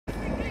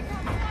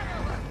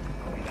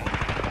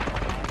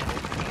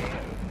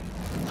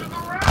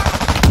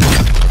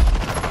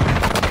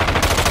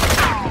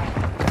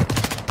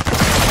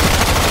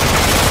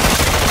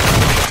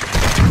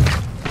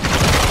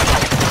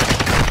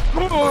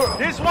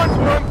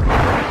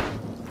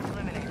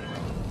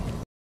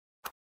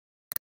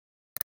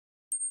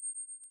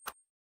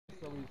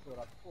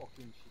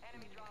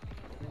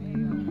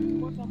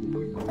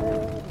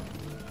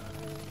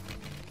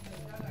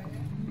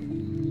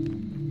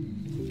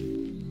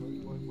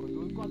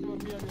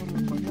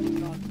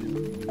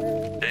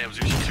Damn,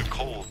 Zeus, you too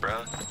cold,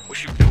 bro.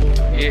 What you doing?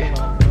 Yeah.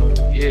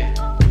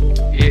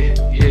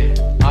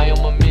 I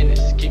am a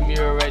menace. Keep me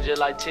a ranger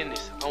like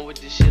tennis. I'm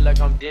with this shit like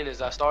I'm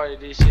Dennis. I started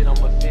this shit,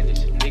 I'ma finish.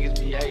 Niggas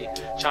be hating,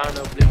 trying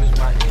to blemish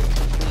my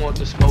image. You want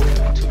the smoke?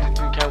 2 to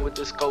 3 came with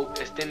the scope.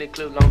 Extended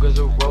clip long as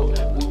a rope.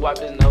 We wipe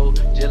his nose,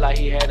 just like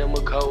he had him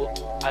a cold.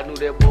 I knew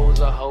that boy was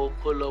a hoe.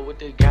 Pull up with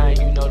the gang,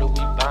 you know that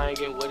we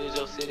bangin'. What is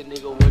your city,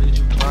 nigga? What did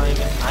you claim?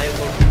 I ain't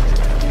gon' beat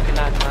you. You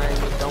cannot claim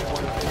it. Don't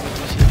wanna finish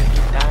this shit.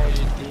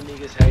 Dangerous. These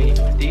niggas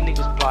hate, these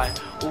niggas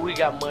plot. Ooh, we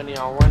got money,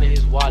 I'm running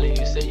his wallet.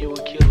 You say you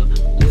a killer,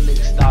 little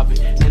nigga stop it.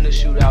 In the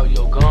shootout,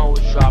 your gun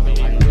was dropping.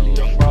 You really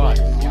a fraud.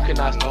 You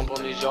cannot stomp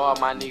on this yard.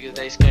 My niggas,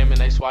 they scamming,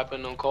 they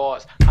swiping them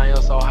cards. I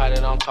am so high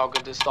that I'm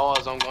talking to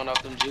stars. I'm going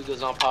off them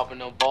jiggers, I'm popping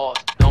them bars.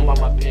 Don't buy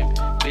my pimp,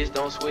 bitch,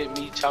 don't sweat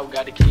me. Chop,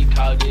 gotta keep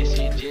call this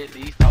shit jet.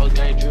 These thoughts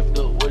gang drift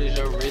up. What is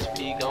your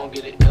recipe? Gon'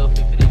 get it F if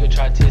a nigga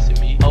try testing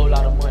me. Whole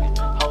lot of money,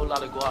 whole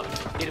lot of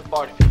guala. Hit a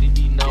 40, 50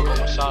 D, numb on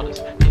my shoulders.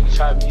 Nigga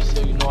try to be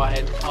so you know I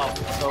had to pop.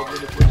 So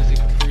good at bullets, it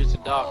can freeze the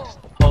doctors.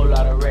 Whole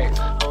lot of racks,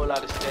 whole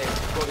lot of stacks.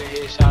 Put a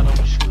headshot,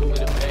 I'ma shoot him in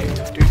the back.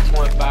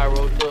 3.5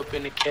 rolled up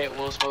in the cat,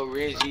 won't smoke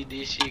Reggie,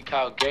 this shit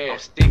called gas. I'm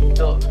sticked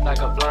up like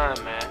a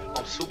blind man.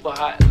 I'm super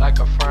hot like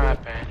a frying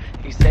pan.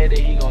 He said that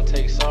he gon'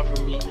 take some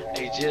from me.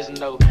 They just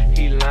know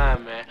he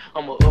lying, man.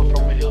 I'ma up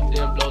from a hip,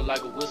 then blow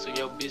like a whistle.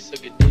 Your bitch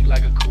suck a dick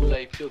like a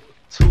Kool-Aid pickle.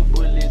 2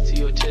 bullets to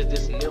your chest,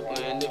 that's a nipple.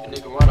 And if a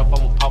nigga run up,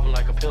 I'ma pop him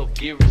like a pimp.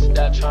 Get rich,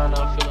 stop trying,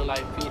 I'm feeling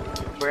like 50.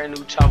 Brand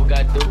new chopper,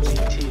 got double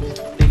titties.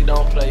 Nigga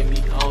don't play me,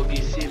 I don't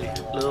get silly.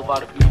 Love all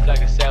the beef like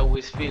a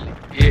Southwest Philly,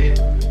 yeah.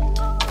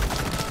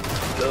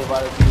 Love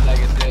all the beef like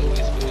a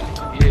Southwest Philly,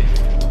 yeah.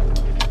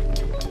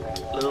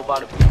 Love all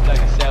the beef like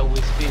a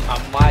Southwest Philly. I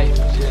might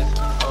just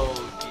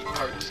OD,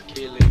 perks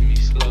killing me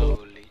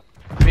slowly.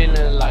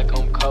 Feeling like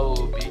I'm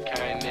Kobe,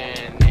 can't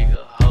that nigga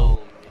hold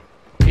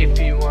me. If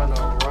he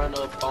wanna run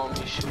up on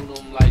me, shoot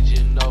him like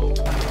you know.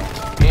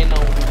 And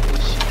I'm with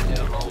this shit,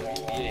 little homie,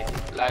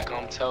 yeah, like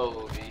I'm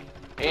Toby.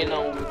 And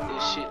I'm with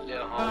this shit,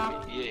 little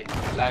homie,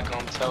 yeah, like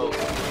I'm Toby.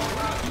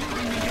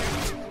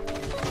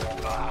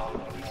 Wow.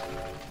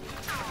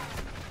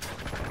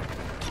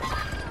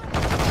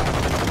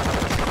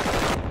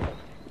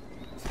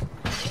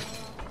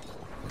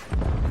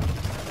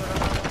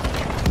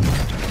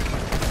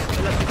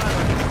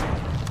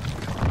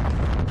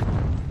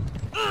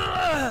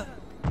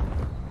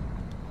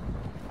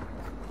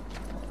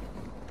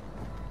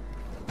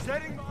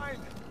 Setting mine!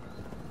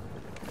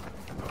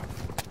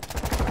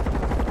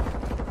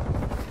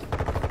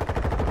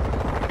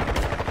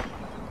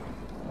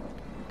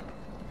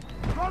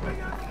 Dropping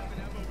out!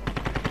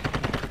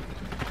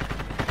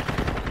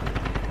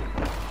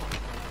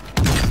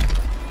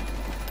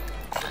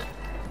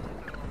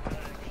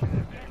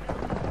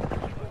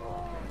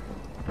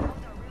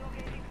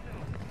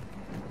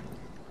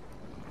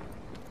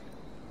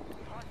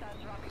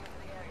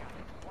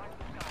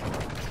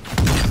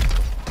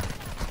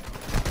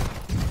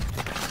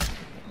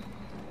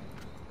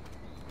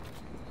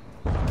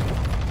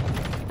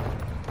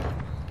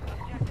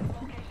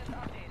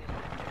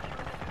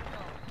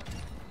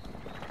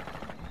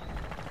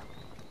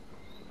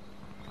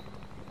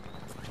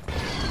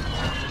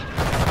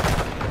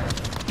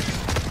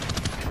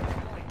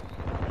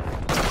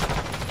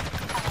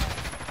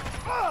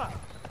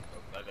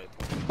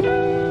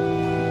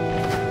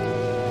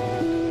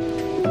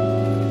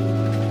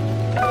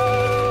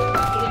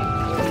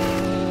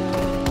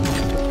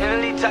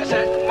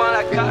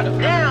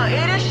 Damn,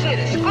 this shit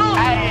is cool.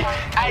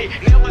 Ayy,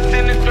 never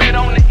send a threat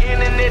on the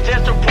internet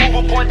just to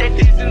prove a point that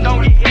this and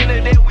don't get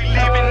into that. We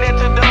living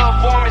into the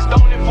informants.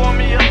 Don't inform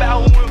me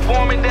about who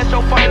informing. That's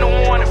your final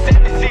warning.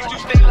 76, you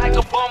stay like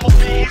a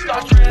bumblebee.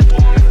 Start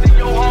transforming. See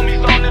your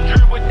homies on the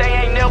drip, but they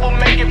ain't never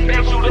making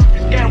fake. Shoot up the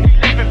scam, we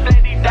living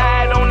flat. He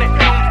died on the M.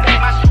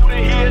 My shooter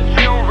here is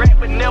real rap,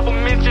 but never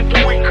mentioned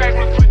till we crack.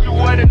 We put you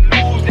on the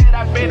news that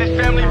I bet his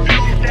family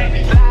views.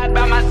 Lied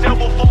by myself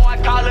before I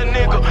call a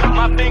nigga.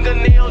 My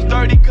fingernails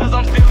dirty cause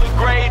I'm still a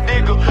grave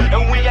digger.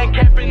 And we ain't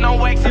capping no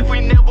wax if we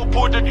never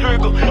pulled the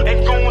trigger.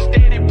 And goon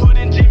steady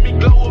putting Jimmy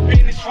Glow up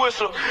in his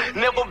whistle.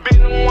 Never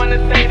been the one to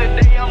say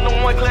today I'm the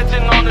one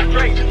clutching on the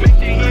Drake. Make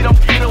sure he don't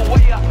get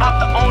away, I'm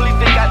the only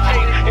thing I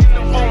take. In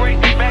the full race,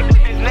 the back of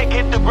his neck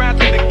hit the ground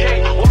to the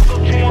gate. Walk up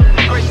to him,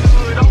 scrape the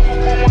hood over,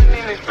 put one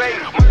in his face.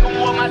 Working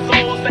what my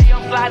soul say,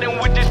 I'm sliding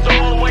with this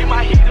soul away.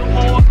 My heater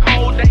for a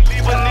cold, they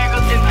leave a nigga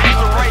in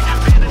disarray.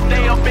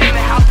 Stay up in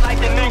the house like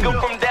the nigga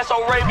from That's So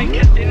Raven.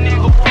 Catch that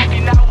nigga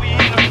walking out, we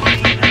in the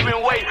front,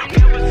 living wait.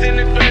 Never send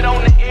a threat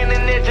on the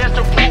internet just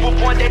to prove a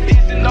point that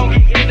this and don't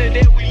get into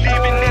that. We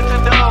living into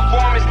the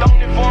informants, don't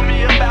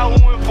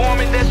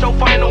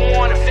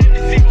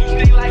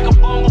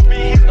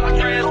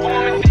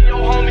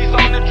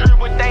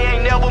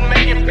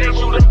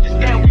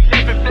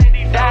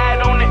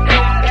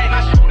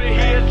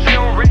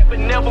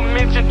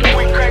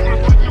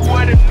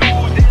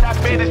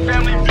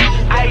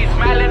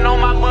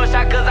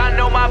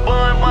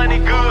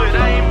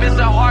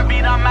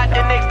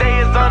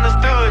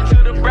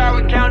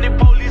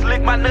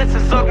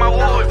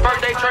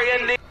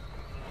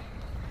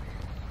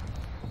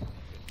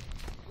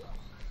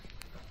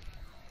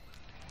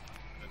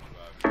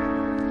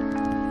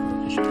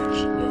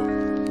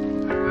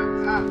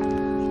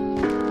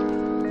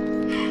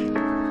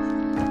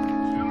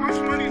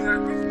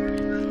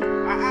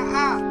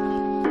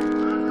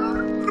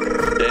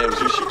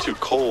Zeus, you too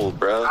cold,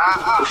 bro.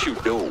 What you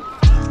do?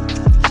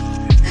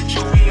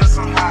 You be on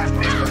some hot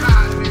nigga.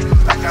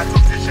 Like I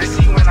took the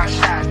JC when I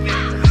shot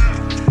nigga.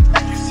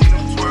 Like you see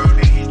them twirl,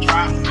 then he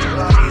drop.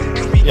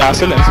 Yeah,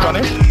 still in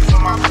Spanish. Yeah,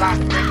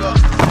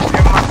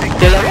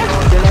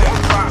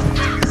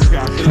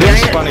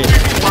 in Spanish.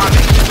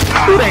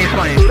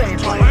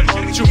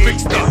 You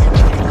fixed it.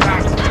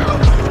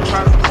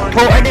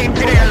 Oh, I didn't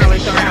play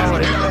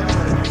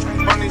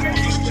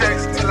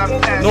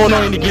No,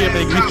 no, in the game,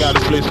 they Greek guy,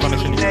 play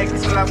Spanish in the game.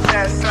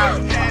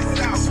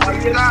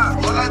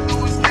 All I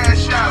do is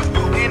cash out.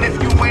 And if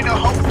you ain't a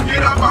hoe,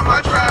 get up on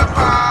my trap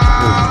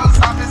house.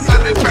 I've been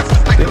selling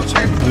dresses like a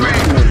check break.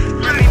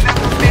 Really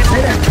never been on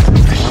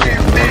this shit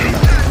big.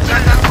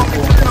 Just I told me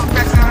to come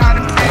back to how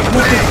to pay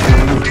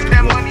back. Get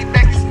that money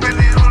back and spend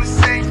it on the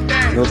same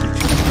thing.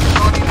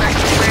 Only like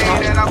the way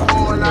that I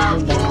fall out,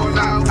 fall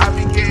out. I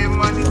be getting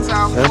money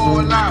time,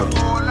 fall out,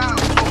 fall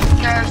out.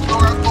 Cash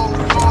door, I go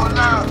fall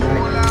out,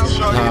 fall out.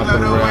 Show you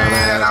love the way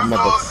that I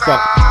fall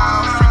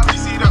out. You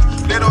see the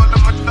little of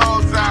my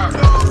dogs out.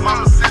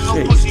 Mama said no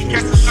pussy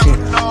catches up a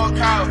dog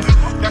out.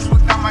 That's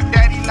what got my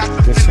daddy locked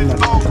up in the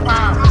dog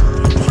pound.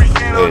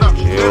 Freaking on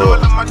the little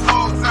of my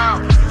dogs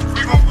out.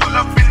 We gon' pull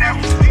up in that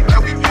movie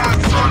that we got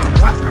on them.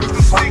 With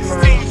the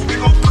 16s, we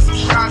gon' put some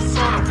shots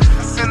on them.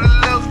 I send a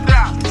little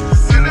drop,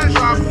 send a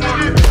drop on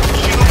it.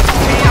 She gon'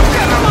 pull me up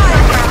and I'm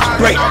second high.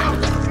 Great.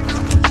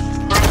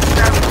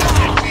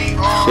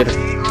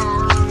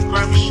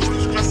 Grammy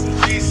shooters dressed in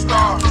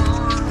G-Star.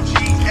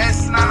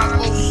 GS9, I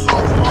go so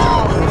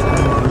hard.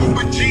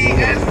 But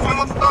GS from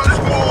a third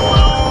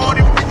squad.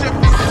 If we just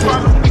pick the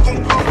bottle, we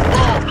gon' go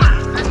raw.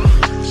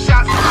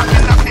 Shots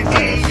popping up in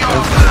AR.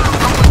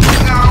 I'm a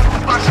nigga, I'm a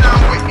watch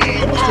out with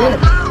Aimbot.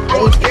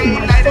 Rose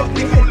game light up,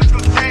 we gon' let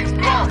them tanks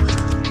blow.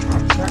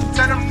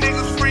 Tell them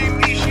niggas free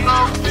me,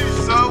 slow.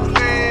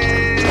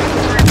 Subway,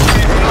 free me,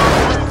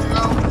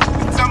 slow.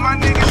 Tell my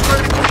niggas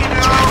ready to clean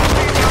it up.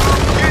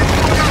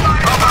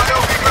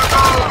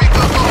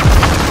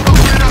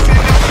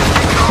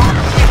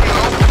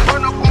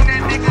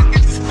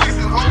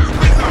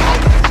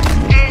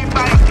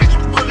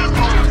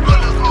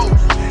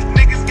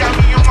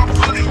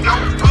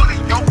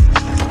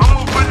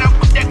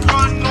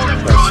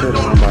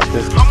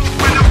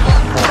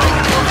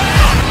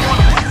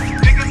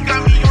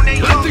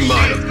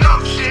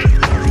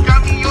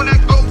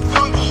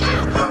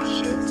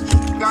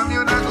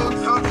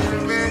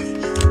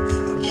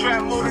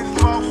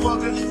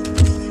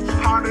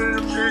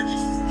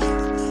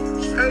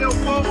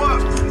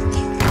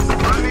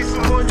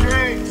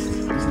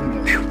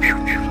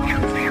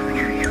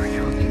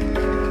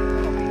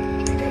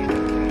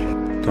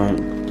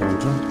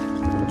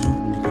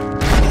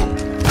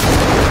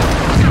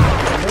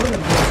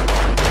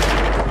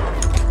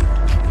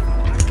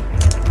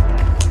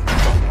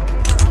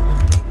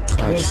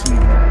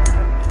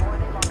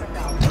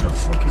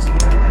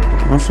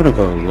 I'm finna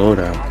go load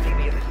out.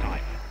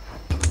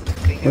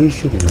 What are you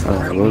shooting at? Oh,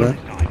 load out?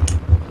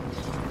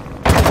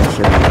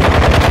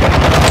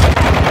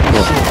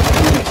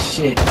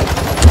 Shit.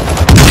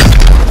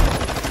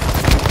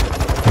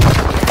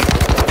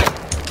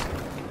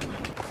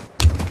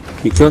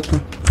 You killed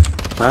him?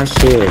 Ah,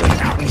 shit.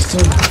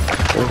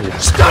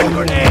 Stun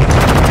grenade!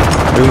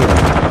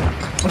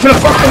 I'm finna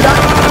fucking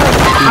die!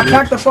 I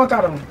packed the fuck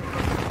out of him.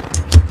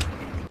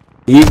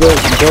 You go right.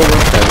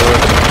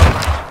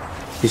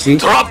 You see?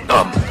 Drop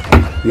them!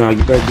 No,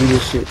 you gotta do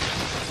this shit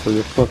for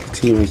your fucking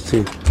teammates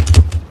too.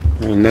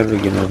 I ain't never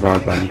getting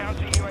involved by me.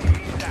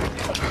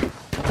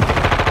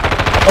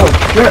 Oh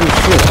shit,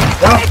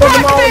 y'all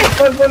fucking all the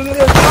fuck with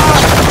this.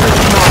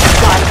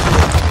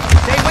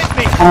 Stay with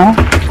me!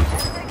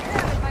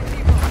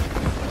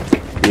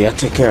 Yeah, I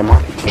take care of my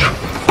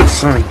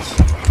sons.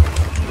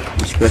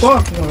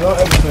 Fuck no, y'all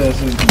ever say that.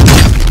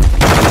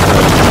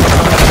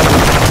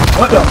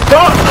 What the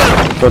fuck?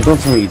 Bro, don't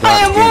tell me you died. I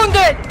am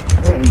wounded!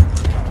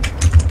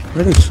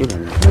 Where they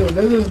shooting at? Dude,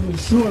 they just be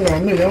shooting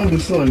at me. They don't be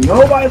shooting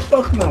nobody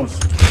fucking else.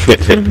 I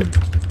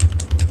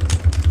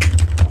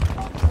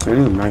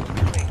didn't like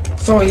him.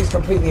 So he's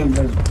completely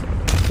invisible.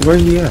 Where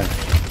he at?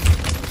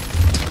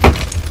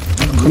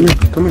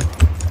 Come here.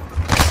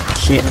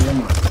 Shit.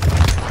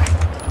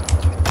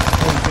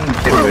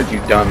 Get with you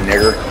dumb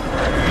nigger.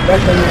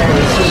 That's the man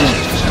that's shooting.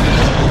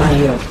 I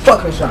hear a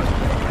fucking shot.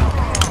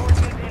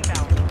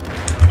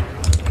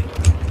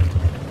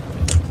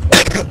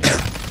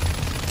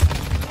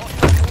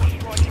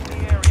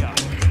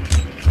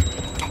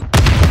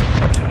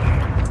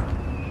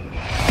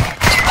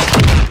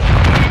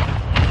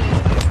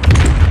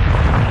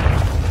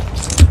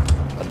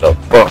 The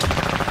fuck?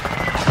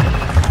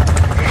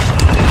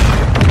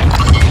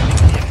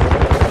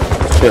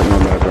 Shit, my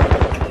bad, bro.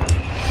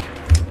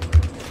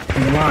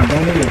 Come on,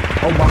 don't hit it.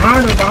 Oh,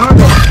 behind her.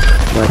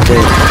 Right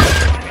there.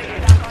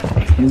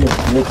 You look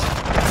bitch.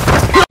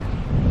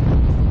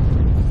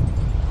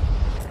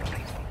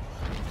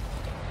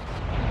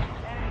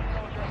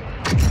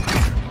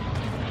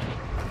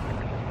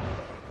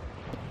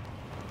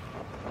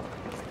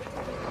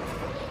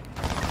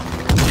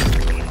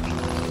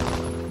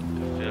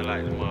 Feel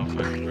like the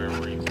motherfucker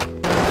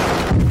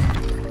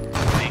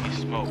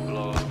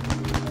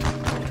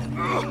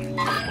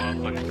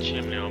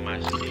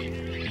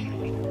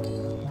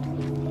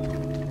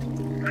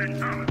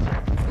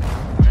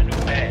new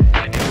bag,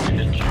 and it's in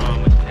the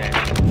drum attack.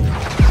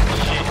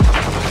 Shit,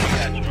 we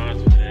got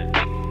drums for that.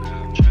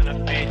 Tryna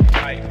fit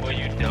tight, boy,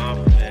 you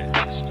dumb for that.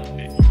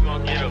 You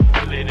gon' get a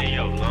bullet in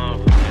your lung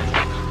for that.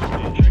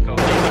 Draco,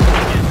 get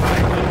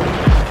tight,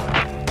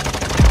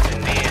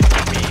 and then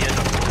be in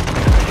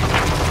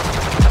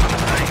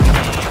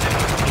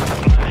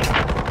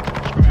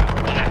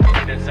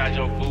the inside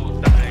your booth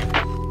thing.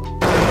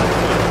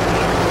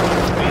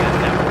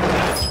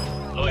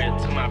 Loyal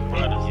to my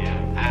brothers,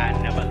 I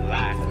never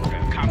lie.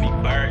 Call me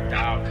bird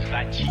dog, cause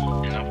I cheat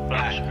and I'm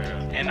fly.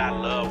 And I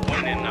love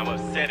winning, I'm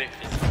upset if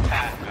it's a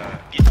tie.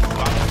 Get you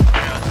off the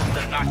ground, just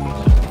to knock you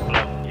to the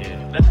floor.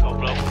 Let's go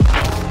blow.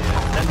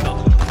 Let's go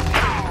to the floor.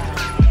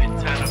 When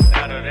it's time to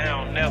battle, they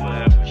don't never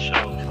ever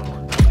show.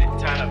 When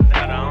it's time to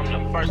battle, I'm the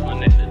first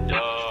one at the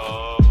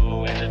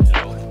door. At the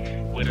door,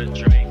 with a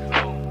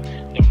Draco.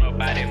 Don't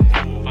nobody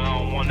move, I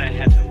don't wanna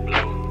have to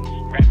blow.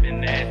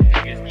 Rapping ass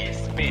niggas get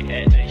spit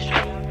at they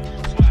show.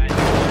 So I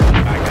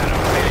got a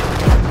ready.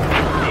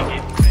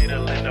 Niggas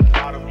fatal in the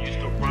bottom, used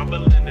to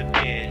rumble in the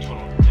den.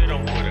 Hit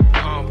them with a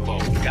combo,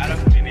 gotta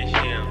finish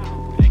him.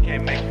 They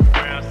can't make you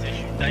round since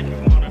you think you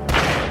wanna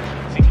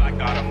crash. Seems like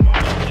all the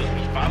models just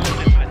be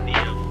following my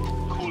DM.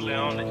 Cooler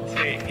on the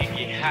tech, it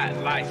get hot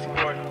like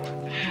squirtle.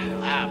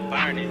 I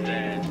burn his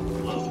ass,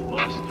 little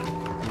buster.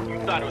 You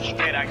thought it was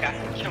straight, I got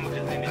some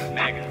chemicals in this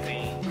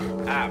magazine.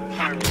 I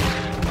permit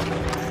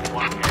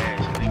one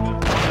ass nigga.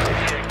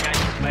 That got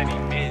you money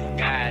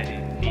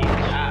misguided. Bitch, I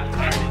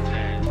hurt his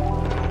ass.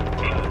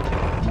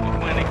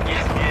 When it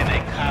gets me in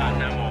they call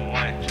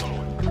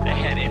 911. They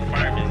had it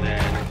firm his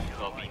ass. You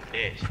gon' be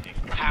bitch.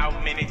 How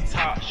many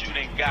talks you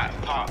done got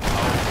popped? Oh,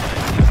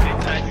 they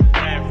touch you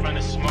right from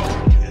the smoke.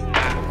 It's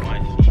not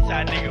one.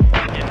 Eastside nigga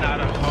fucking out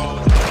of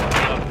hoes.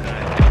 Love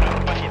gun. Ain't no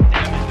fucking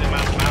diamonds in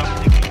my mouth.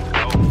 Nigga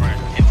go front.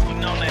 If we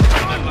know that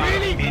nigga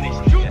like finish.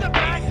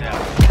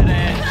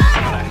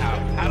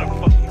 How the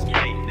fuck you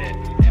hate that?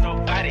 Ain't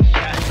nobody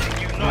shot you,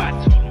 you know I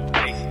told him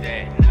face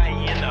that. Now he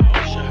in the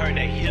ocean, heard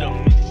they hit him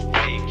in his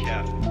fade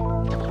cap.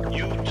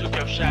 You took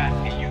your shot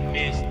and you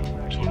missed it.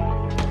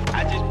 I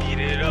just beat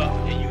it up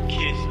and you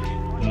kissed it.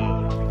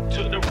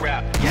 Took the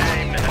rap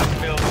game and I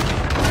felt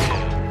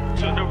it.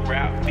 Took the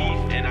rap beef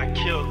and I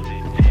killed it.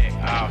 And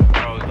I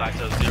froze like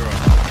a zero.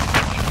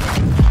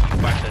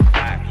 Watch the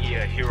die, he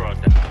a hero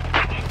dog.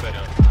 But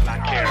all I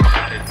care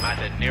about is my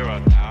De Niro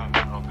dog.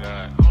 Oh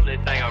god. Only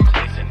thing I'm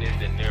chasing is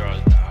De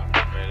Niro's dog.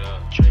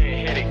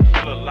 Tread headed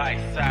killer like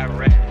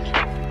Cyrax.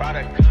 Brought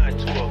a gun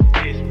to a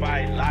fist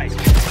fight like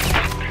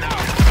now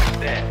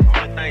that.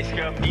 Only thing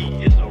scare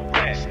me is a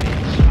rat.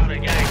 Shot a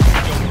gang,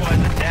 your boy's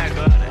a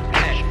dagger and an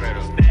ash.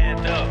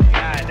 Stand up,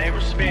 God, they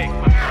respect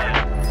my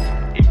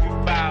now. If you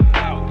vibe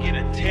out, get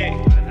a tech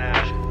by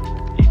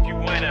now. If you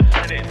win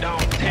 100,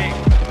 don't take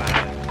my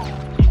line.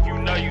 If you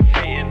know you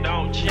hating,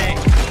 don't check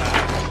my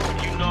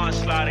line. You know I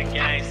slaughter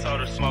gang, so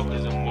the smoke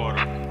is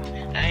immortal.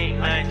 Ain't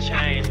nothing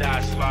changed,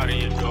 I slaughter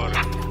your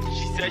daughter.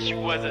 She said she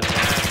was a dime,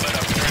 but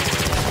her friend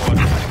was a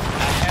quarter. I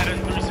had her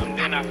threesome,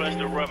 then I flushed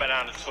the rubber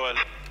down the toilet.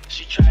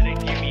 She tried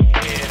to give me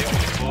head, it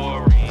was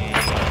boring.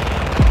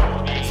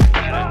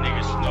 Had a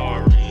nigga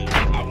snoring.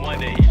 I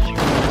wonder if she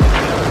was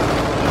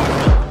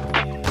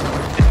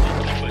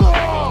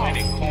when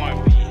it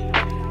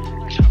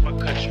cornbeef. Chopper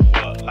cut you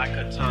up like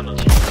a tunnel.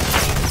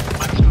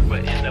 My chopper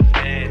in the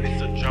band,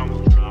 it's a drummer.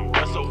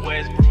 Russell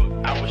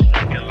Westbrook, I was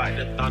striking like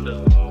the thunder.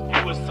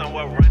 You was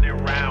somewhere running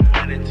around,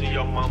 running to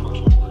your mama.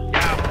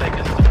 Y'all think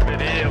it's stupid,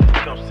 we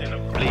gon' send a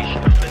bleach.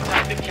 The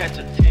type to catch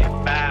a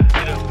 10-5,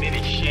 hit up in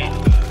his shit.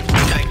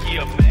 You think he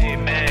a main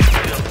man,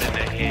 hit him in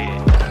the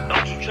head.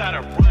 Don't you try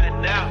to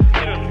run out,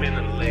 hit him in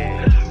the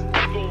leg.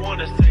 People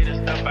wanna say the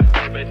stuff I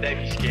say, but they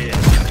be scared.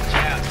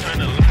 Child, turn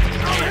the lights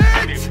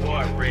on, this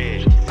boy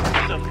red. It's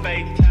a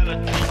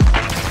fatality.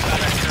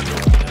 Gotta handle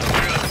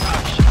real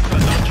top shit, so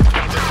don't you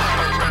come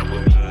around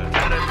with me.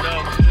 Got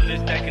enough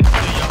bullets that can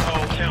steal your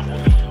whole camp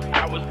with me. I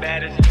was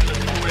bad as hell,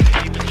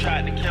 who even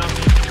tried to count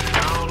me. I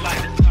don't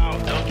like to talk,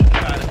 don't you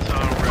try to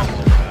turn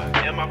wrestle.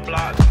 And my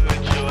block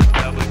good, you'll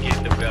never get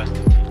the best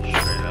of me.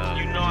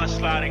 You know I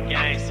slaughter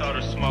gang, so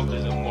the smoke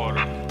is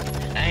immortal.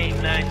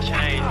 Ain't nothing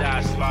changed,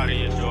 I slaughter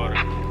your daughter.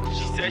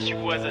 She said she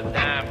was a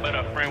dime, but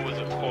her friend was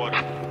a quarter.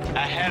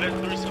 I had her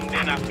threesome,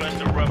 then I flushed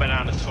the rubber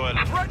down the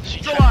toilet. She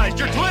tried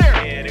to you're clear!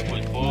 it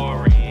was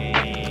boring.